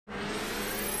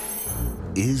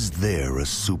Is there a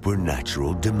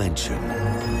supernatural dimension?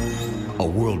 A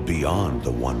world beyond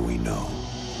the one we know?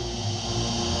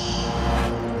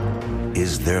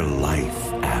 Is there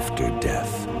life after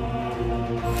death?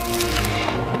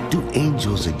 Do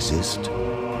angels exist?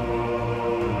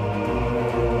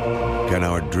 Can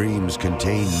our dreams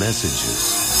contain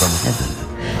messages from heaven?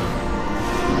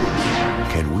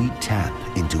 Can we tap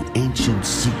into ancient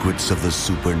secrets of the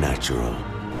supernatural?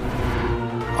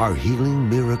 Are healing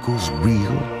miracles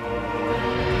real?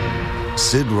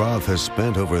 Sid Roth has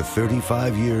spent over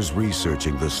 35 years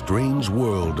researching the strange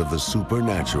world of the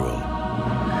supernatural.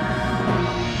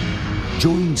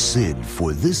 Join Sid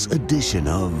for this edition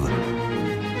of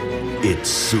It's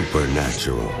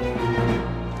Supernatural.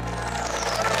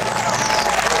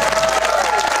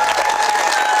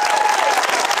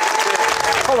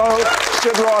 Hello,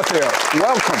 Sid Roth here.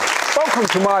 Welcome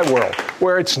to my world,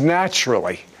 where it's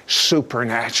naturally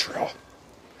supernatural.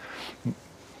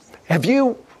 Have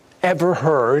you ever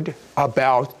heard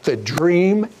about the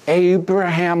dream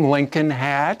Abraham Lincoln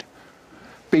had?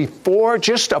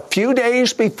 Just a few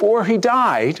days before he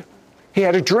died, he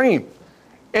had a dream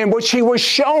in which he was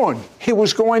shown he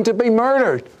was going to be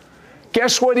murdered.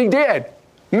 Guess what he did?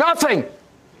 Nothing.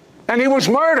 And he was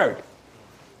murdered.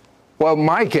 Well,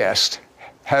 my guest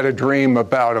had a dream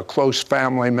about a close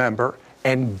family member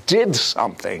and did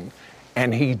something,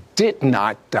 and he did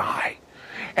not die.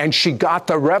 And she got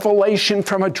the revelation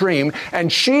from a dream,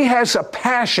 and she has a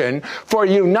passion for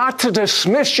you not to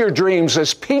dismiss your dreams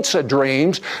as pizza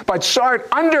dreams, but start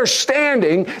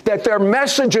understanding that they're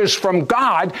messages from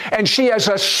God, and she has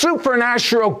a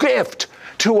supernatural gift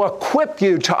to equip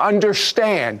you to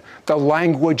understand the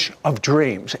language of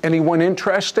dreams. Anyone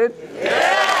interested?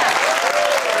 Yeah!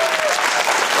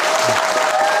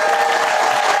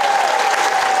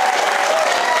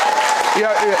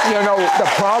 You know, the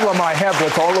problem I have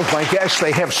with all of my guests,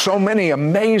 they have so many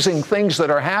amazing things that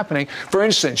are happening. For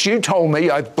instance, you told me,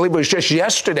 I believe it was just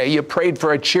yesterday, you prayed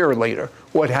for a cheerleader.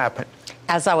 What happened?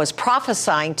 As I was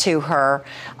prophesying to her,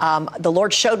 the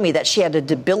Lord showed me that she had a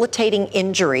debilitating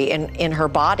injury in her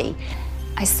body.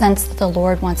 I sense that the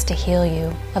Lord wants to heal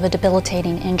you of a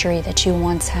debilitating injury that you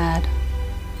once had.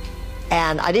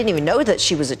 And I didn't even know that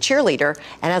she was a cheerleader.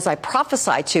 And as I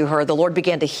prophesied to her, the Lord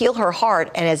began to heal her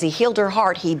heart. And as he healed her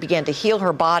heart, he began to heal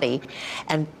her body,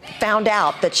 and found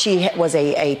out that she was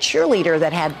a cheerleader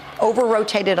that had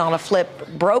over-rotated on a flip,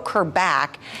 broke her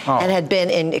back, and had been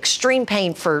in extreme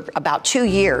pain for about 2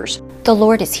 years. The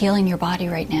Lord is healing your body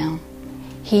right now.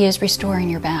 He is restoring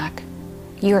your back.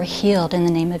 You are healed in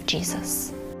the name of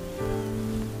Jesus.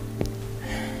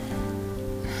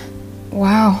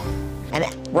 Wow. And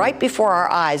right before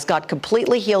our eyes, God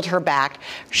completely healed her back.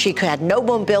 She had no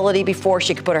mobility before.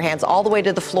 She could put her hands all the way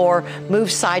to the floor,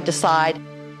 move side to side.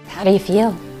 How do you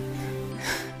feel?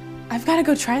 I've got to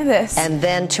go try this. And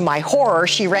then, to my horror,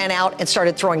 she ran out and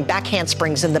started throwing back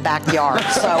handsprings in the backyard.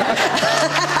 So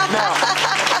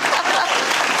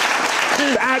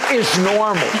that is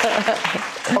normal,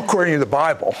 according to the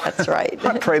Bible. That's right.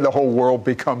 I pray the whole world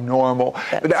become normal.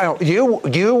 Now,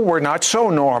 you were not so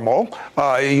normal.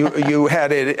 You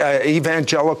had an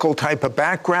evangelical type of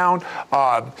background,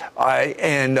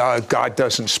 and God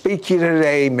doesn't speak to you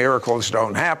today. Miracles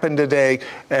don't happen today.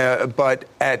 But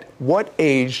at what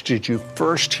age did you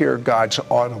first hear God's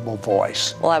audible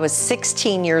voice? Well, I was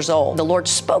 16 years old. The Lord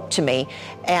spoke to me,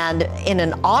 and in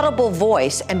an audible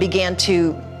voice, and began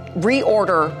to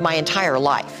reorder my entire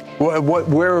life.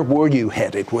 Where were you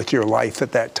headed with your life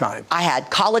at that time? I had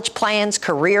college plans,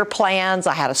 career plans.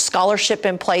 I had a scholarship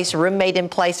in place, a roommate in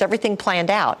place, everything planned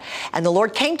out. And the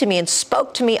Lord came to me and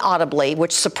spoke to me audibly,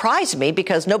 which surprised me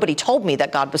because nobody told me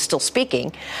that God was still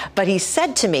speaking. But he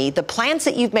said to me, the plans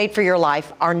that you've made for your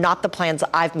life are not the plans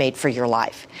I've made for your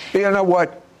life. You know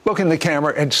what? Look in the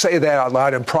camera and say that out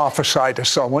loud and prophesy to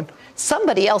someone.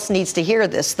 Somebody else needs to hear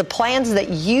this. The plans that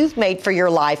you've made for your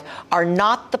life are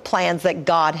not the plans that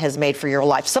God has made for your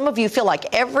life. Some of you feel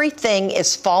like everything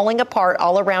is falling apart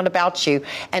all around about you,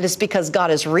 and it's because God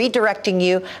is redirecting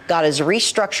you, God is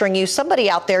restructuring you. Somebody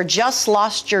out there just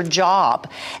lost your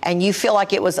job, and you feel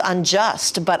like it was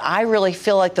unjust, but I really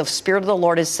feel like the Spirit of the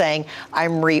Lord is saying,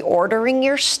 I'm reordering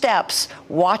your steps.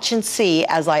 Watch and see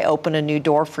as I open a new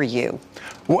door for you.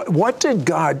 What did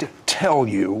God tell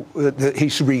you that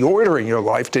he's reordering your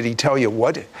life? Did he tell you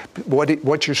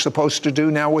what you're supposed to do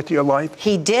now with your life?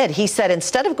 He did. He said,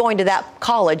 instead of going to that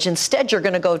college, instead you're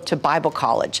going to go to Bible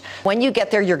college. When you get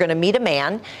there, you're going to meet a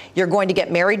man. You're going to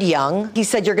get married young. He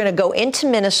said, you're going to go into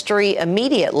ministry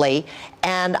immediately,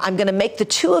 and I'm going to make the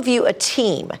two of you a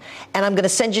team, and I'm going to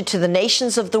send you to the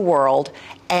nations of the world.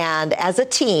 And as a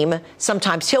team,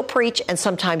 sometimes he'll preach and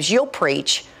sometimes you'll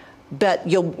preach, but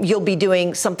you'll be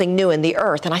doing something new in the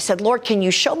earth. And I said, Lord, can you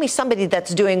show me somebody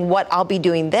that's doing what I'll be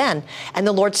doing then? And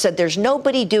the Lord said, there's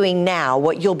nobody doing now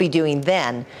what you'll be doing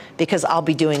then, because I'll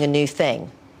be doing a new thing.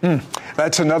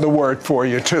 That's another word for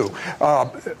you, too.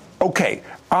 Okay,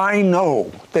 I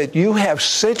know that you have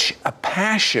such a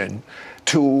passion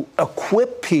to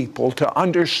equip people to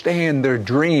understand their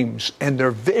dreams and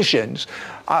their visions.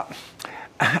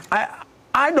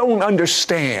 I don't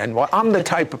understand. Well, I'm the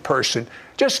type of person,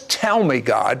 just tell me,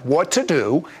 God, what to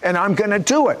do, and I'm going to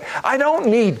do it. I don't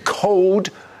need code.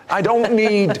 I don't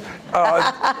need,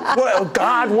 well,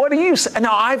 God, what do you say?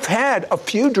 Now, I've had a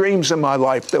few dreams in my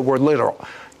life that were literal.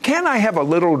 Can I have a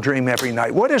little dream every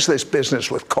night? What is this business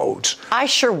with codes? I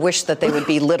sure wish that they would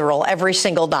be literal every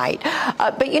single night.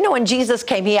 But you know, when Jesus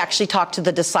came, he actually talked to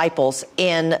the disciples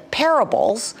in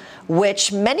parables,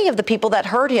 which many of the people that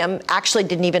heard him actually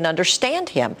didn't even understand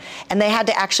him. And they had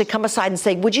to actually come aside and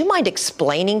say, would you mind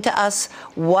explaining to us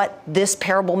what this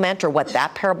parable meant or what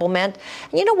that parable meant?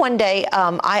 And you know, one day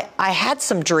I had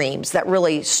some dreams that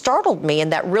really startled me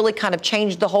and that really kind of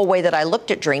changed the whole way that I looked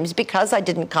at dreams, because I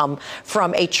didn't come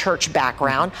from a church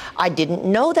background. I didn't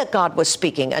know that God was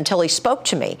speaking until he spoke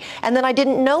to me. And then I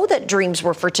didn't know that dreams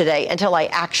were for today until I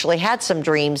actually had some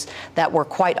dreams that were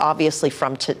quite obviously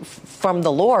from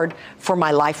the Lord for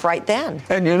my life right then.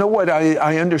 And you know what?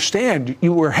 I understand.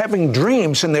 You were having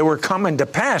dreams and they were coming to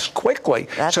pass quickly.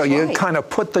 That's so right. you kind of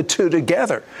put the two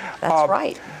together. That's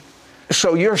right.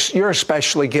 So you're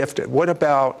especially gifted. What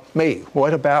about me?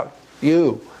 What about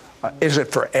you? Is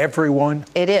it for everyone?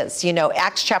 It is. You know,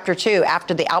 Acts chapter 2,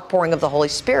 after the outpouring of the Holy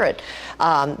Spirit,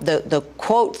 the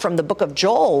quote from the book of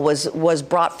Joel was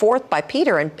brought forth by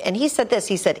Peter. And he said this.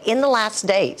 He said, in the last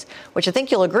days, which I think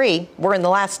you'll agree, we're in the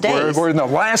last days. We're in the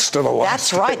last of the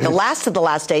last. That's right. The last of the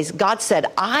last days. God said,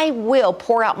 I will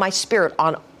pour out my spirit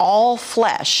on all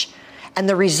flesh. And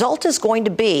the result is going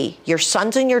to be your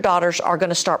sons and your daughters are going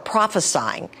to start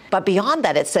prophesying. But beyond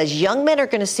that, it says young men are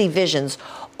going to see visions.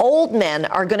 Old men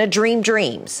are going to dream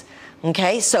dreams.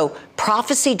 Okay, so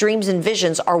prophecy, dreams, and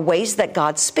visions are ways that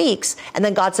God speaks. And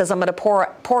then God says, I'm going to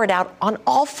pour it out on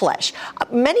all flesh.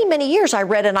 Many, many years I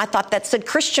read and I thought that said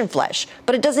Christian flesh.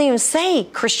 But it doesn't even say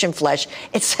Christian flesh.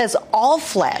 It says all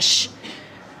flesh.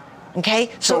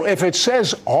 Okay? So if it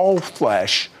says all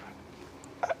flesh,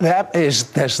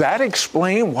 does that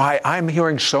explain why I'm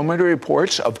hearing so many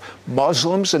reports of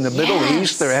Muslims in the Middle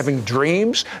East? They're having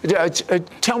dreams.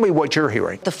 Tell me what you're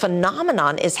hearing. The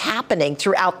phenomenon is happening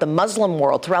throughout the Muslim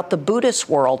world, throughout the Buddhist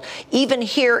world, even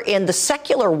here in the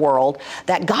secular world,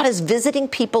 that God is visiting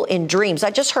people in dreams. I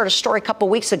just heard a story a couple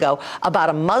weeks ago about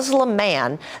a Muslim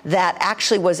man that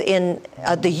actually was in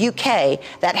the UK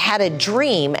that had a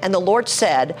dream, and the Lord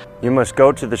said, you must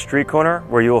go to the street corner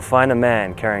where you will find a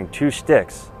man carrying 2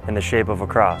 sticks in the shape of a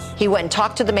cross. He went and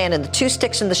talked to the man, and the 2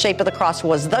 sticks in the shape of the cross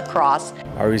was the cross.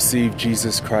 I receive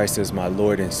Jesus Christ as my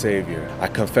Lord and Savior. I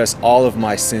confess all of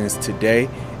my sins today,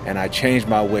 and I change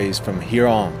my ways from here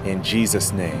on in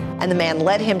Jesus' name. And the man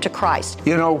led him to Christ.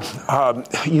 You know,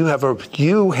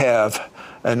 you have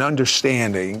an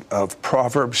understanding of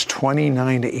Proverbs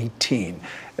 29:18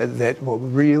 that will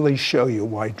really show you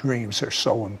why dreams are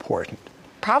so important.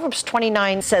 Proverbs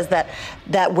 29 says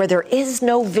that where there is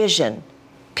no vision,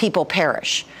 people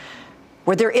perish.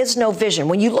 Where there is no vision.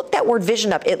 When you look that word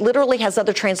vision up, it literally has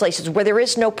other translations. Where there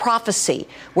is no prophecy,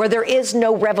 where there is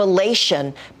no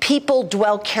revelation, people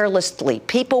dwell carelessly.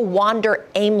 People wander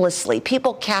aimlessly.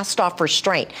 People cast off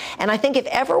restraint. And I think if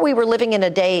ever we were living in a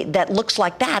day that looks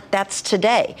like that, that's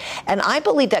today. And I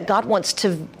believe that God wants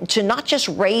to not just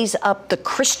raise up the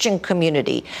Christian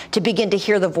community to begin to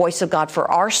hear the voice of God for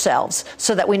ourselves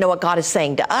so that we know what God is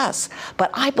saying to us. But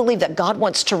I believe that God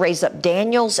wants to raise up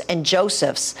Daniels and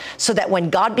Josephs so that when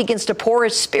God begins to pour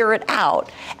his spirit out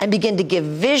and begin to give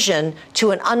vision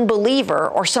to an unbeliever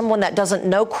or someone that doesn't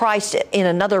know Christ in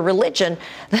another religion,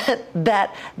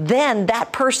 that then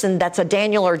that person that's a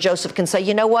Daniel or Joseph can say,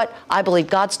 you know what? I believe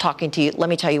God's talking to you. Let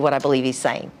me tell you what I believe he's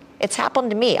saying. It's happened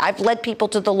to me. I've led people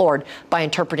to the Lord by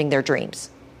interpreting their dreams.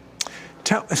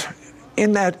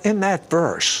 In that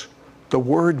verse, the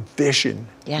word vision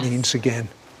means again.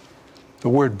 The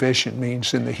word vision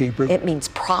means in the Hebrew. It means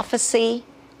prophecy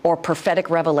or prophetic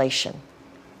revelation.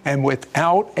 And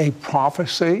without a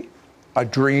prophecy a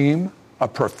dream, a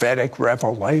prophetic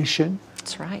revelation,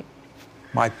 That's right.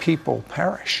 my people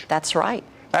perish. That's right.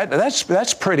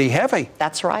 That's pretty heavy.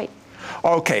 That's right.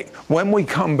 Okay, when we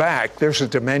come back, there's a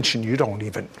dimension you don't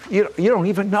even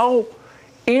know.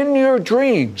 In your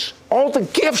dreams, all the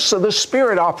gifts of the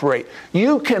Spirit operate.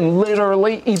 You can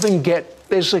literally even get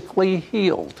physically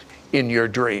healed in your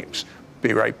dreams.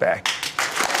 Be right back.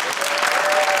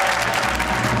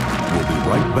 We'll be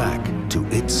right back to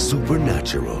It's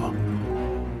Supernatural.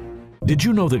 Did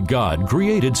you know that God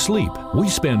created sleep? We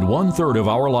spend 1/3 of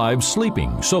our lives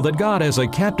sleeping so that God has a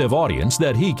captive audience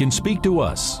that He can speak to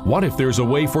us. What if there's a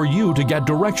way for you to get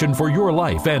direction for your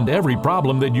life and every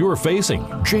problem that you're facing?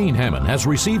 Jane Hamon has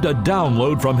received a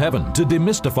download from heaven to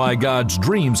demystify God's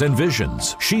dreams and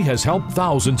visions. She has helped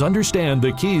thousands understand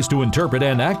the keys to interpret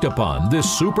and act upon this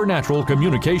supernatural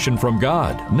communication from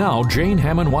God. Now, Jane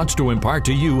Hamon wants to impart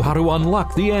to you how to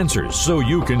unlock the answers so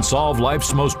you can solve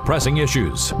life's most pressing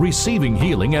issues. Receiving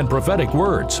healing and prophetic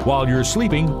words while you're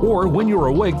sleeping or when you're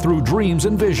awake through dreams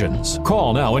and visions.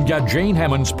 Call now and get Jane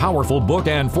Hamon's powerful book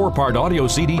and 4-part audio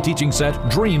CD teaching set,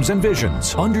 Dreams and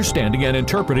Visions, Understanding and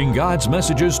Interpreting God's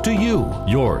Messages to You.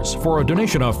 Yours for a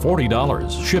donation of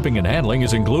 $40. Shipping and handling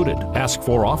is included. Ask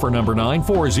for offer number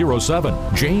 9407.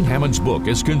 Jane Hamon's book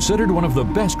is considered one of the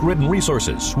best written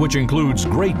resources, which includes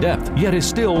great depth, yet is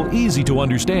still easy to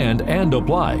understand and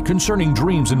apply concerning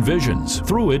dreams and visions.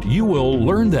 Through it, you will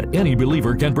learn that any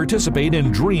believer can participate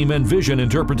in dream and vision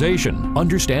interpretation.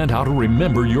 Understand how to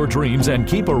remember your dreams and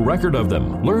keep a record of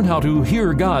them. Learn how to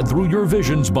hear God through your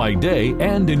visions by day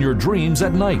and in your dreams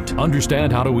at night.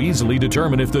 Understand how to easily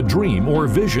determine if the dream or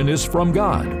vision is from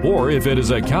God or if it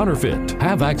is a counterfeit.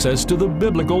 Have access to the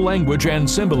biblical language and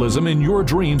symbolism in your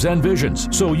dreams and visions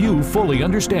so you fully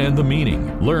understand the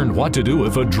meaning. Learn what to do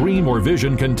if a dream or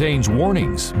vision contains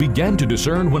warnings. Begin to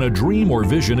discern when a dream or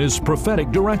vision is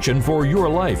prophetic direction for your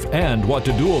life and what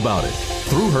to do about it.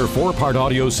 Through her 4-part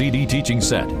audio CD teaching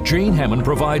set, Jane Hamon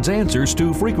provides answers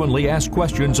to frequently asked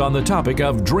questions on the topic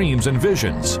of dreams and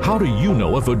visions. How do you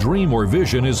know if a dream or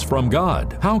vision is from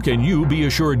God? How can you be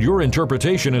assured your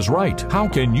interpretation is right? How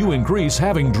can you increase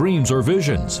having dreams or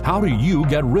visions? How do you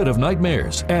get rid of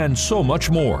nightmares? And so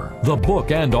much more. The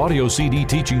book and audio CD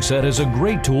teaching set is a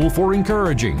great tool for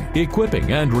encouraging,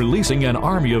 equipping, and releasing an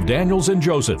army of Daniels and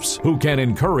Josephs who can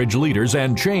encourage leaders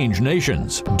and change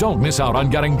nations. Don't miss out on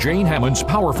getting Jane Hamon's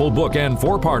powerful book and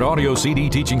 4-part audio CD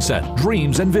teaching set,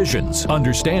 Dreams and Visions,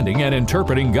 Understanding and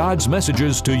Interpreting God's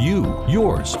Messages to You.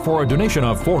 Yours for a donation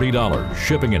of $40.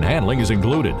 Shipping and handling is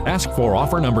included. Ask for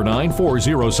offer number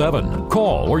 9407.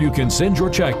 Call or you can send your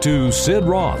check to Sid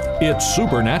Roth. It's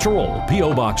Supernatural,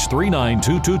 P.O. Box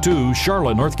 39222,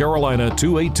 Charlotte, North Carolina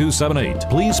 28278.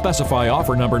 Please specify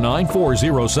offer number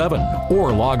 9407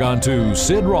 or log on to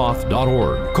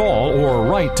sidroth.org. Call or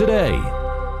write today.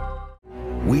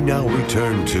 We now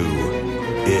return to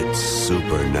It's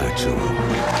Supernatural.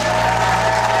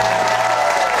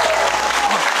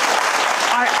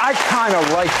 I kind of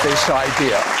like this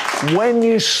idea. When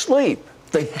you sleep,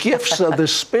 the gifts of the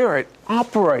Spirit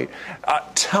operate.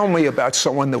 Tell me about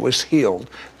someone that was healed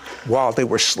while they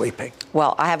were sleeping.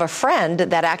 Well, I have a friend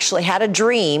that actually had a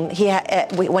dream.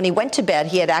 When he went to bed,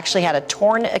 he had actually had a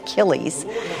torn Achilles.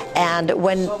 And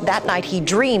when that night he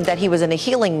dreamed that he was in a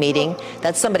healing meeting,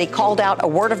 that somebody called out a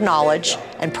word of knowledge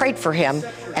and prayed for him.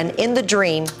 And in the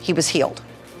dream, he was healed.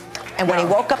 And when he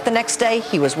woke up the next day,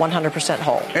 he was 100%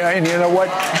 whole. And you know what?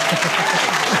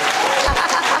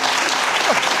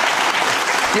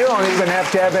 You don't even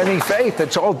have to have any faith.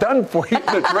 It's all done for you in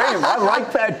the dream. I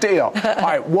like that deal. All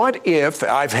right, what if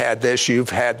I've had this, you've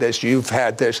had this, you've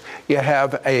had this. You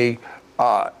have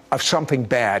of something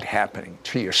bad happening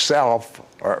to yourself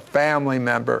or a family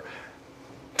member.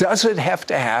 Does it have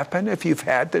to happen if you've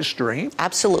had this dream?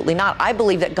 Absolutely not. I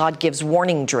believe that God gives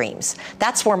warning dreams.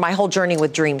 That's where my whole journey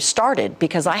with dreams started,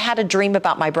 because I had a dream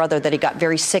about my brother that he got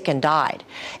very sick and died.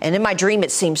 And in my dream,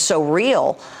 it seemed so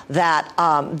real that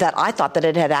I thought that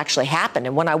it had actually happened.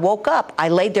 And when I woke up, I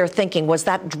laid there thinking, was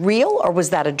that real or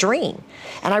was that a dream?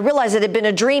 And I realized it had been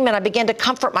a dream, and I began to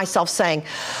comfort myself saying,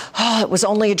 oh, it was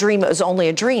only a dream, it was only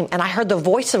a dream. And I heard the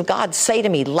voice of God say to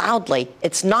me loudly,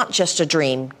 it's not just a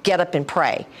dream, get up and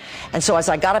pray. And so as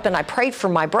I got up and I prayed for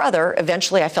my brother,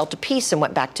 eventually I felt at peace and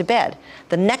went back to bed.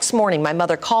 The next morning, my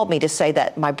mother called me to say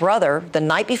that my brother, the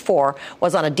night before,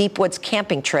 was on a deep woods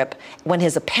camping trip when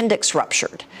his appendix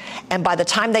ruptured. And by the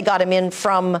time they got him in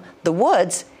from the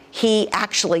woods, he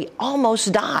actually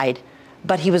almost died,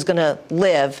 but he was going to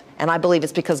live. And I believe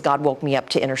it's because God woke me up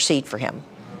to intercede for him.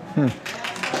 Well,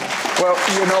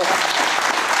 you know,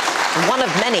 one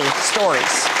of many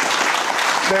stories.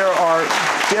 There are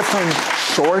different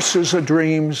sources of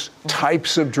dreams,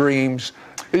 types of dreams.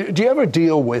 Do you ever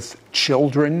deal with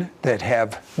children that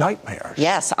have nightmares?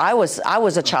 Yes, I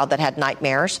was a child that had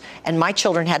nightmares, and my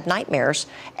children had nightmares,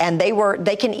 and they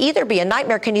can either be, a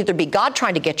nightmare can either be God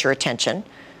trying to get your attention,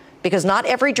 because not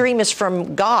every dream is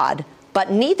from God,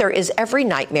 but neither is every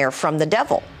nightmare from the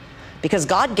devil. Because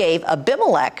God gave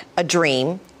Abimelech a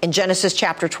dream in Genesis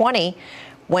chapter 20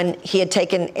 when he had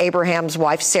taken Abraham's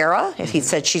wife, Sarah. He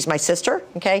said, she's my sister,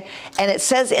 okay? And it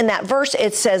says in that verse,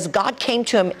 it says, God came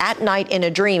to him at night in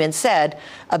a dream and said,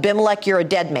 Abimelech, you're a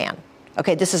dead man.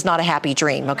 Okay, this is not a happy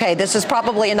dream, okay? This is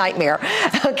probably a nightmare,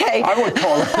 okay? I would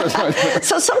call it a nightmare.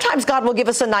 So sometimes God will give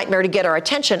us a nightmare to get our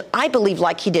attention. I believe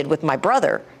like he did with my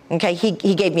brother. Okay,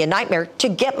 he gave me a nightmare to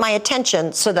get my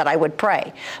attention so that I would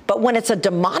pray. But when it's a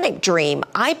demonic dream,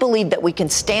 I believe that we can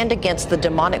stand against the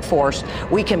demonic force.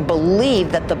 We can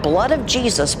believe that the blood of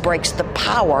Jesus breaks the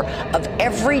power of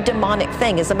every demonic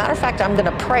thing. As a matter of fact, I'm going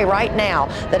to pray right now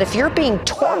that if you're being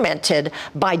tormented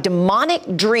by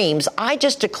demonic dreams, I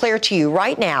just declare to you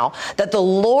right now that the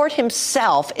Lord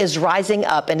himself is rising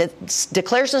up, and it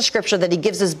declares in Scripture that he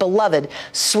gives his beloved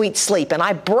sweet sleep. And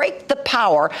I break the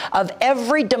power of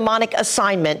every demonic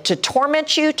assignment to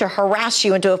torment you, to harass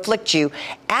you, and to afflict you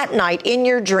at night in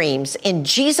your dreams. In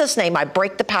Jesus' name, I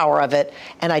break the power of it,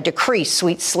 and I decree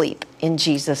sweet sleep in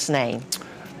Jesus' name.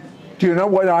 Do you know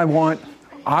what I want?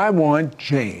 I want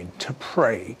Jane to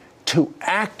pray to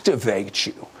activate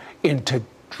you into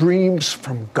dreams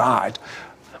from God,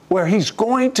 where he's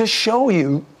going to show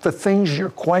you the things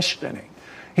you're questioning.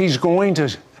 He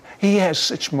has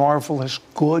such marvelous,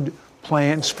 good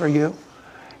plans for you.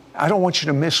 I don't want you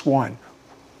to miss one.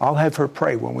 I'll have her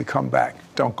pray when we come back.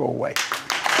 Don't go away.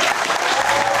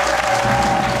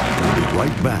 We'll be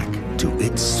right back to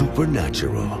It's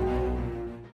Supernatural.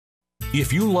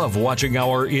 If you love watching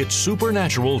our It's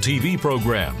Supernatural TV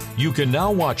program, you can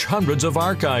now watch hundreds of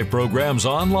archive programs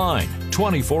online,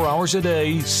 24 hours a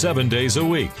day, 7 days a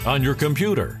week, on your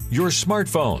computer, your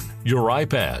smartphone, your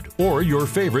iPad, or your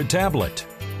favorite tablet.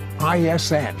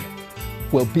 ISN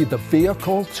will be the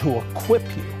vehicle to equip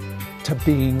you to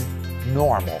being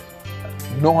normal.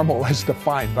 Normal as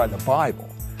defined by the Bible.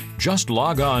 Just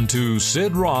log on to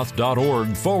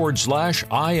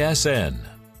sidroth.org/ISN.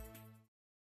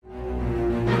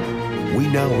 We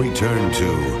now return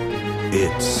to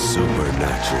It's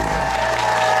Supernatural.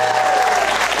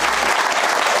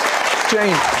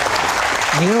 Jane,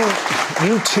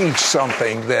 you teach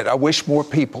something that I wish more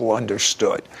people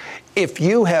understood. If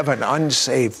you have an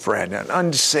unsaved friend, an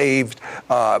unsaved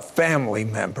family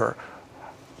member,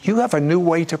 you have a new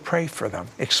way to pray for them.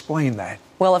 Explain that.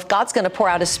 Well, if God's going to pour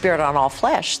out his Spirit on all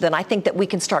flesh, then I think that we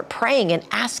can start praying and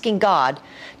asking God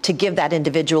to give that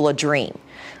individual a dream.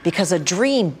 Because a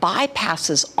dream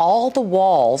bypasses all the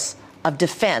walls of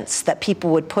defense that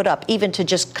people would put up, even to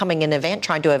just coming in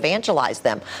trying to evangelize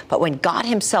them. But when God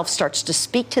himself starts to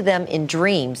speak to them in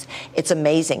dreams, it's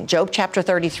amazing. Job chapter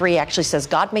 33 actually says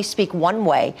God may speak one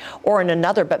way or in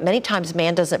another, but many times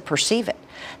man doesn't perceive it.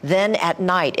 Then at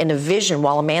night, in a vision,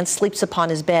 while a man sleeps upon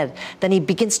his bed, then he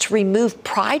begins to remove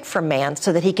pride from man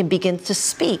so that he can begin to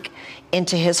speak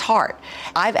into his heart.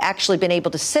 I've actually been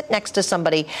able to sit next to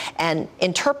somebody and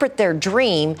interpret their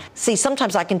dream. See,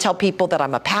 sometimes I can tell people that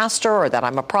I'm a pastor or that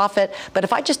I'm a prophet, but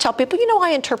if I just tell people,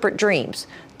 I interpret dreams,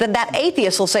 then that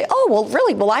atheist will say, oh, well,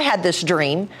 really? Well, I had this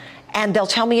dream, and they'll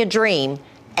tell me a dream,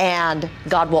 and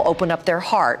God will open up their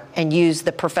heart and use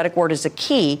the prophetic word as a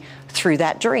key through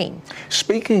that dream.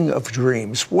 Speaking of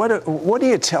dreams, what do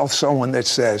you tell someone that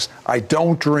says, I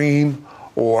don't dream,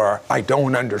 or I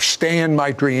don't understand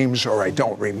my dreams, or I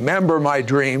don't remember my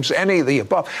dreams, any of the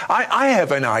above? I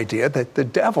have an idea that the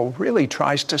devil really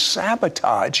tries to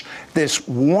sabotage this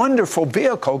wonderful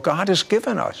vehicle God has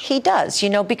given us. He does,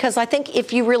 because I think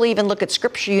if you really even look at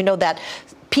Scripture, that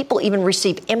people even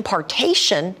receive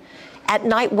impartation at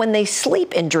night when they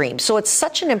sleep in dreams. So it's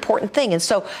such an important thing. And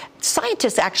so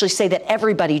scientists actually say that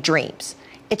everybody dreams.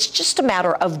 It's just a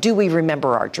matter of, do we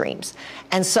remember our dreams?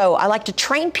 And so I like to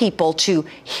train people to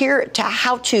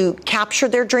how to capture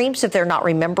their dreams if they're not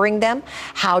remembering them,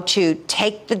 how to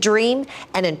take the dream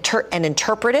and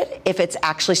interpret it if it's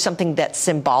actually something that's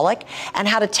symbolic, and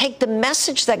how to take the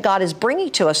message that God is bringing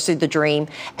to us through the dream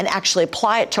and actually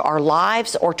apply it to our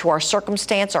lives or to our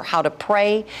circumstance, or how to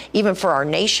pray even for our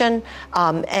nation,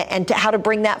 and how to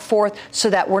bring that forth so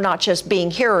that we're not just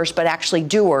being hearers but actually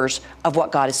doers of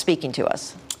what God is speaking to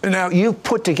us. Now, you've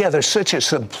put together such a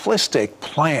simplistic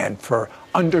plan for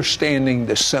understanding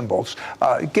the symbols.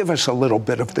 Give us a little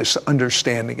bit of this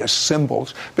understanding of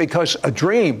symbols, because a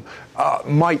dream,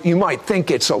 you might think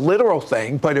it's a literal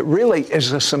thing, but it really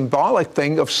is a symbolic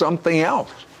thing of something else.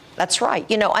 That's right.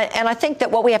 You know, and I think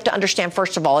that what we have to understand,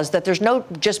 first of all, is that there's no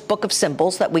just book of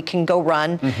symbols that we can go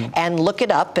run and look it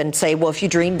up and say, well, if you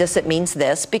dream this, it means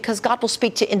this, because God will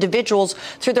speak to individuals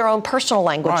through their own personal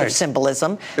language of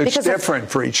symbolism. It's different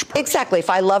for each person. Exactly. If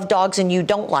I love dogs and you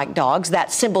don't like dogs,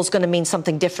 that symbol's going to mean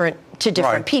something different to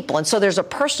different people. And so there's a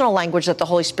personal language that the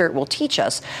Holy Spirit will teach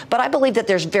us. But I believe that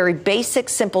there's very basic,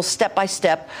 simple,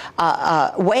 step-by-step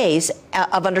ways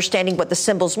of understanding what the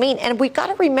symbols mean. And we've got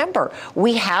to remember,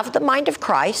 we have the mind of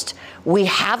Christ, we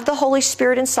have the Holy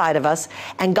Spirit inside of us,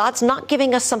 and God's not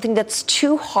giving us something that's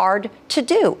too hard to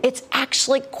do. It's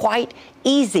actually quite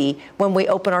easy when we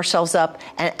open ourselves up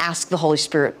and ask the Holy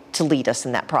Spirit to lead us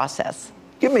in that process.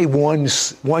 Give me one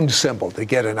symbol to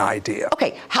get an idea.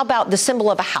 Okay, how about the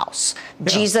symbol of a house? Yeah.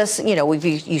 Jesus, you know,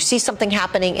 you see something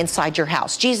happening inside your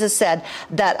house. Jesus said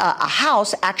that a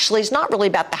house actually is not really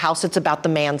about the house, it's about the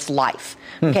man's life.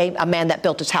 Okay, a man that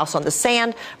built his house on the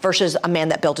sand versus a man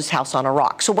that built his house on a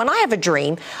rock. So when I have a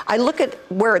dream, I look at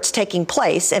where it's taking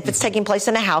place. If it's taking place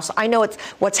in a house, I know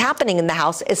what's happening in the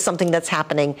house is something that's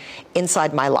happening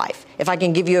inside my life. If I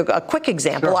can give you a quick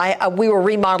example, sure. We were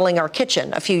remodeling our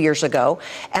kitchen a few years ago,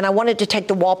 and I wanted to take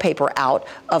the wallpaper out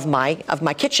of my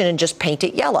kitchen and just paint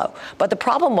it yellow. But the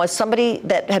problem was somebody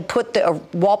that had put the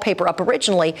wallpaper up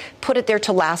originally put it there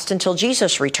to last until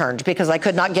Jesus returned, because I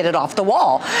could not get it off the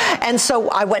wall. And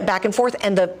so I went back and forth,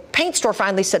 and the paint store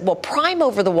finally said, well, prime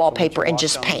over the wallpaper and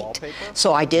just paint.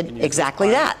 So I did exactly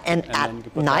that. And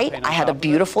at night, I had a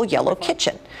beautiful yellow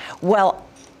kitchen. Well,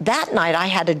 that night I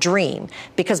had a dream,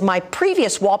 because my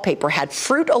previous wallpaper had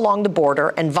fruit along the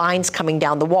border and vines coming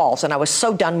down the walls, and I was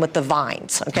so done with the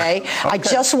vines, okay? I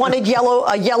just wanted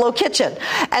a yellow kitchen.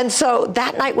 And so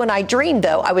that night when I dreamed,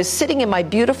 though, I was sitting in my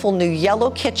beautiful new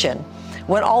yellow kitchen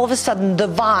when all of a sudden the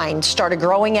vines started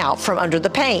growing out from under the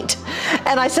paint.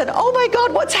 And I said, oh my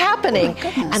God, what's happening?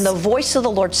 And the voice of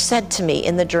the Lord said to me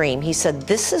in the dream, he said,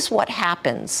 this is what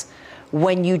happens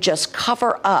when you just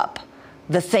cover up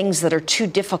the things that are too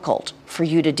difficult for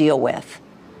you to deal with.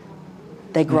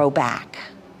 They grow back.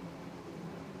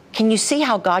 Can you see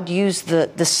how God used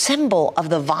the symbol of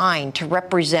the vine to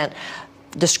represent?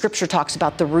 The scripture talks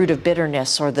about the root of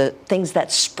bitterness, or the things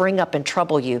that spring up and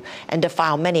trouble you and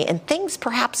defile many, and things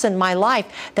perhaps in my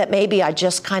life that maybe I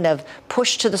just kind of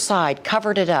pushed to the side,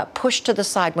 covered it up, pushed to the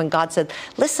side, when God said,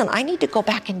 listen, I need to go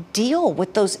back and deal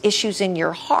with those issues in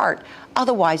your heart.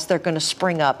 Otherwise, they're going to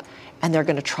spring up and they're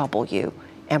going to trouble you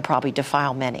and probably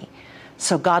defile many.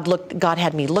 So God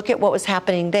had me look at what was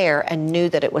happening there and knew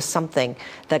that it was something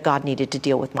that God needed to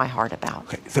deal with my heart about.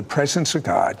 Okay. The presence of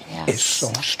God is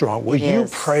so strong. Will you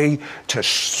pray to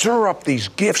stir up these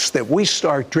gifts that we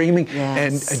start dreaming?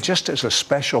 And just as a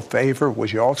special favor,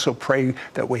 would you also pray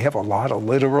that we have a lot of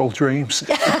literal dreams?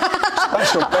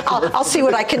 I'll see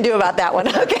what I can do about that one,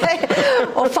 okay?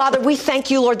 Oh, Father, we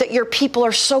thank you, Lord, that your people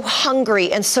are so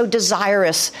hungry and so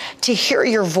desirous to hear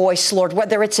your voice, Lord,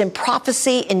 whether it's in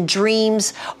prophecy, in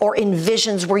dreams, or in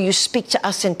visions where you speak to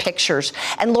us in pictures.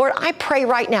 And Lord, I pray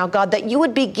right now, God, that you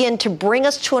would begin to bring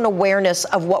us to an awareness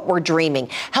of what we're dreaming.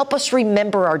 Help us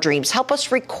remember our dreams. Help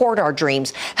us record our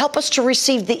dreams. Help us to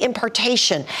receive the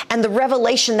impartation and the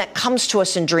revelation that comes to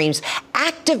us in dreams.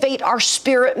 Activate our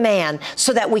spirit man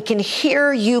so that we can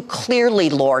hear you clearly,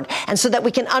 Lord, and so that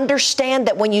we can understand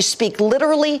that when you speak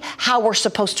literally, how we're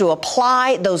supposed to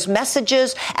apply those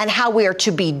messages and how we are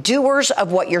to be doers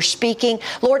of what you're speaking.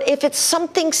 Lord, if it's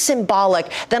something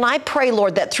symbolic, then I pray,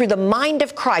 Lord, that through the mind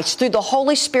of Christ, through the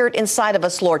Holy Spirit inside of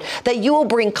us, Lord, that you will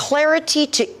bring clarity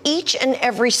to each and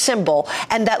every symbol,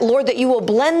 and that, Lord, that you will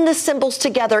blend the symbols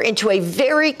together into a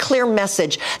very clear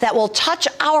message that will touch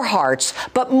our hearts,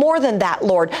 but more than that,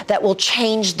 Lord, that will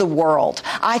change the world.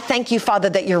 I thank you, Father,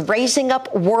 that you're raising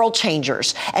up world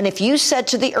changers. And if you said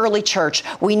to the early church,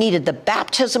 we needed the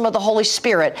baptism of the Holy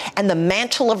Spirit and the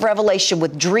mantle of revelation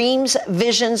with dreams,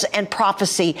 visions, and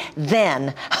prophecy,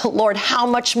 then, Lord, how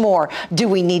much more do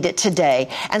we need it today?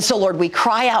 And so, Lord, we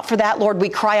cry out for that. Lord, we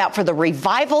cry out for the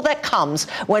revival that comes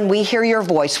when we hear your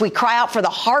voice. We cry out for the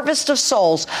harvest of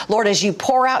souls, Lord, as you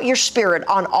pour out your Spirit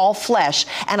on all flesh.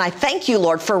 And I thank you,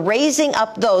 Lord, for raising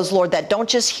up those, Lord, that don't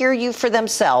just hear you for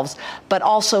themselves, but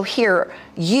also hear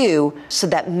you so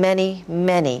that many,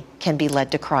 many can be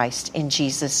led to Christ in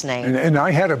Jesus' name. And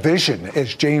I had a vision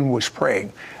as Jane was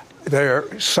praying.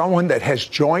 There's someone that has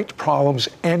joint problems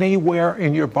anywhere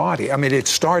in your body. I mean, it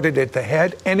started at the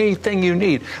head, anything you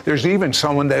need. There's even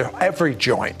someone that every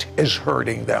joint is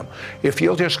hurting them. If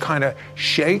you'll just kind of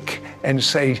shake and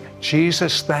say,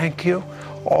 Jesus, thank you,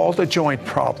 all the joint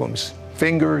problems,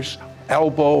 fingers,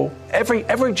 elbow,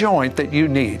 every joint that you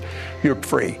need, you're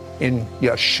free in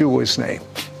Yeshua's name.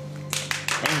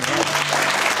 Amen.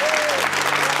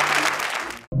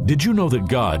 Did you know that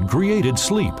God created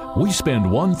sleep? We spend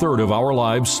 1/3 of our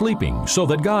lives sleeping so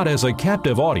that God has a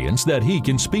captive audience that He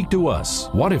can speak to us.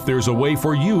 What if there's a way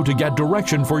for you to get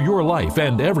direction for your life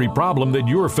and every problem that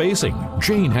you're facing?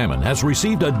 Jane Hamon has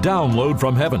received a download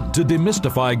from heaven to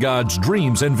demystify God's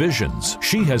dreams and visions.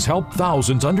 She has helped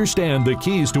thousands understand the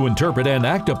keys to interpret and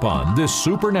act upon this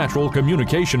supernatural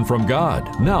communication from God.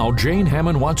 Now, Jane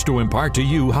Hamon wants to impart to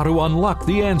you how to unlock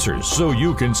the answers so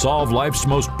you can solve life's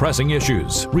most pressing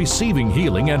issues, receiving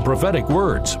healing and prophetic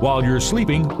words while you're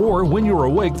sleeping or when you're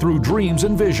awake through dreams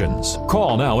and visions.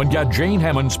 Call now and get Jane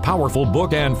Hamon's powerful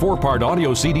book and 4-part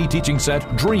audio CD teaching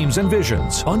set, Dreams and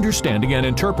Visions, Understanding and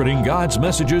Interpreting God's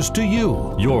Messages to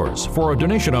You. Yours for a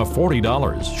donation of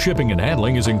 $40. Shipping and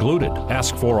handling is included.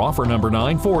 Ask for offer number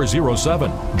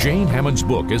 9407. Jane Hamon's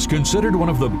book is considered one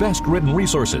of the best written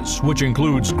resources, which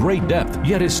includes great depth,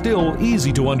 yet is still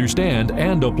easy to understand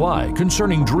and apply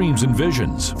concerning dreams and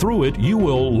visions. Through it, you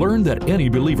will learn that any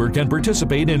believer can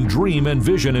participate in dream and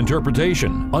vision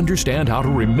interpretation, understand how to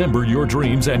remember your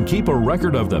dreams and keep a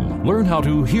record of them, learn how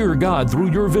to hear God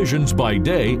through your visions by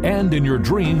day and in your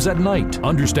dreams at night,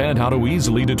 understand how to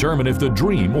easily determine if the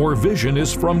dream or vision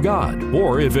is from God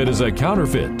or if it is a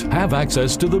counterfeit, have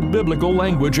access to the biblical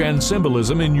language and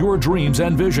symbolism in your dreams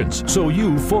and visions so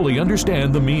you fully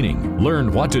understand the meaning,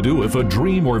 learn what to do if a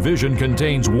dream or vision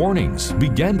contains warnings,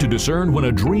 begin to discern when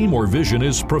a dream or vision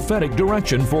is prophetic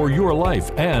direction for your life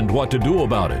and what to do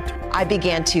about it. I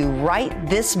began to write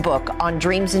this book on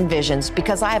dreams and visions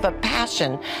because I have a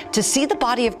passion to see the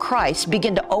body of Christ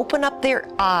begin to open up their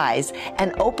eyes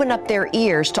and open up their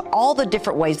ears to all the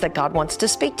different ways that God wants to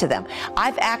speak to them.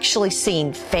 I've actually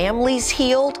seen families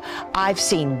healed. I've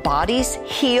seen bodies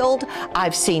healed.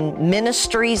 I've seen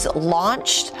ministries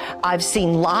launched. I've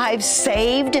seen lives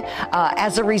saved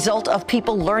as a result of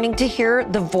people learning to hear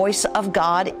the voice of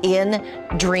God in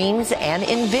dreams and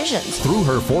in visions. Through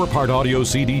her 4-part audio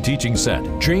CD teaching set,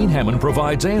 Jane Hamon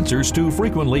provides answers to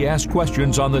frequently asked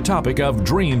questions on the topic of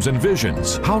dreams and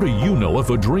visions. How do you know if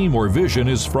a dream or vision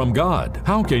is from God?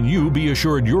 How can you be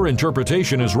assured your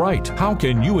interpretation is right? How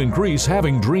can you increase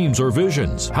having dreams or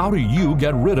visions? How do you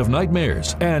get rid of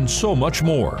nightmares? And so much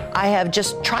more. I have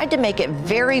just tried to make it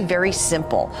very, very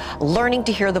simple. Learning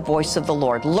to hear the voice of the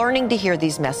Lord, learning to hear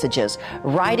these messages,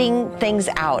 writing things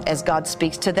out as God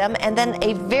speaks to them, and then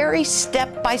a very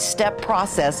step-by-step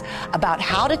process about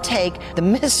how to take the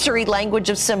mystery language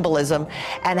of symbolism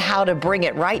and how to bring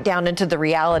it right down into the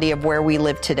reality of where we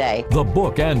live today. The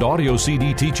book and audio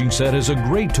CD teaching set is a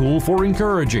great tool for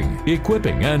encouraging,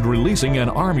 equipping, and releasing an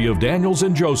army of Daniels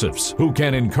and Josephs who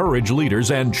can encourage leaders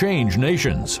and change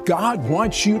nations. God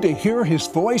wants you to hear His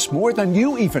voice more than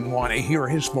you even want to hear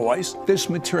His voice. This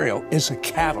material is a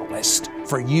catalyst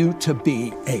for you to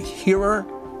be a hearer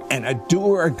and a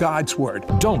doer of God's Word.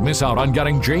 Don't miss out on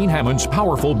getting Jane Hamon's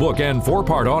powerful book and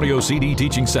 4-part audio CD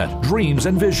teaching set, Dreams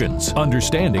and Visions,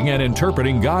 Understanding and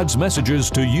Interpreting God's Messages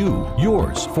to You.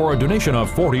 Yours for a donation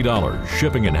of $40.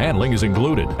 Shipping and handling is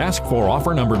included. Ask for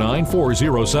offer number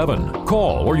 9407.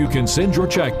 Call or you can send your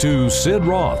check to Sid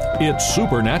Roth. It's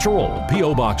Supernatural,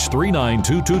 P.O. Box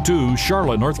 39222,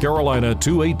 Charlotte, North Carolina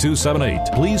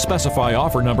 28278. Please specify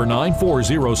offer number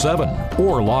 9407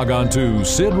 or log on to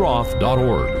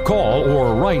sidroth.org. Call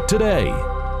or write today.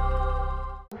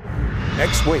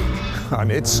 Next week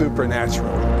on It's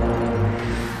Supernatural,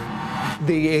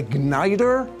 the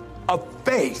igniter of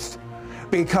faith.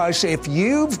 Because if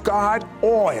you've got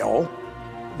oil,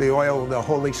 the oil of the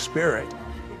Holy Spirit,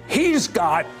 He's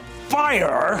got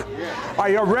fire. Are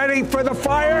you ready for the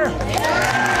fire?